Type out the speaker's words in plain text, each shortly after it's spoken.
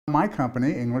My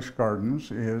company, English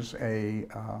Gardens, is a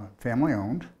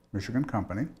family-owned Michigan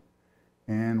company,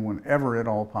 and whenever at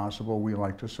all possible, we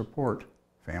like to support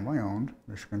family-owned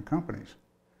Michigan companies.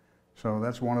 So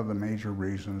that's one of the major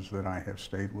reasons that I have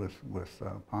stayed with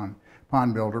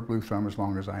Pond Builder, Blue Thumb, as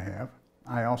long as I have.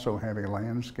 I also have a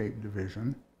landscape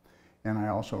division, and I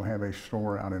also have a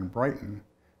store out in Brighton,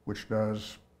 which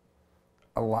does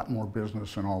a lot more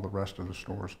business than all the rest of the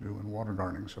stores do in water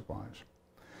gardening supplies.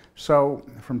 So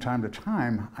from time to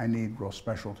time, I need real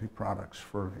specialty products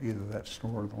for either that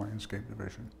store or the landscape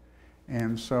division.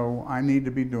 And so I need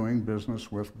to be doing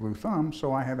business with Blue Thumb,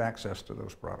 so I have access to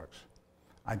those products.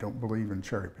 I don't believe in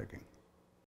cherry picking.